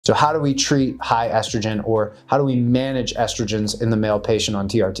So how do we treat high estrogen, or how do we manage estrogens in the male patient on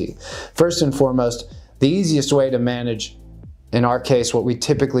TRT? First and foremost, the easiest way to manage, in our case, what we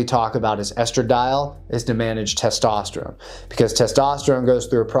typically talk about as estradiol, is to manage testosterone, because testosterone goes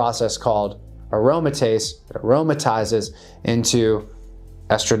through a process called aromatase. It aromatizes into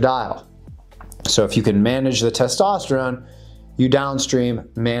estradiol. So if you can manage the testosterone, you downstream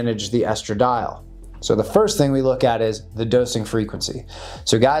manage the estradiol. So the first thing we look at is the dosing frequency.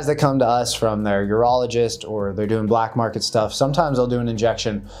 So guys that come to us from their urologist, or they're doing black market stuff, sometimes they'll do an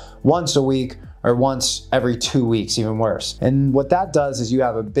injection once a week or once every 2 weeks, even worse. And what that does is you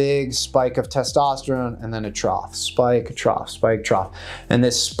have a big spike of testosterone and then a trough, spike, trough, spike, trough. And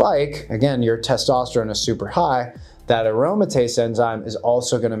this spike, again, your testosterone is super high. That aromatase enzyme is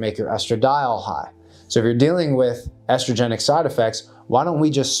also gonna make your estradiol high. So if you're dealing with estrogenic side effects, why don't we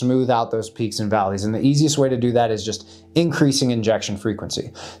just smooth out those peaks and valleys? And the easiest way to do that is just increasing injection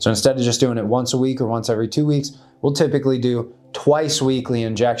frequency. So instead of just doing it once a week or once every 2 weeks, we'll typically do twice weekly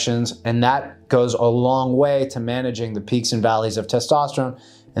injections, and that goes a long way to managing the peaks and valleys of testosterone,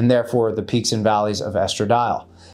 and therefore the peaks and valleys of estradiol.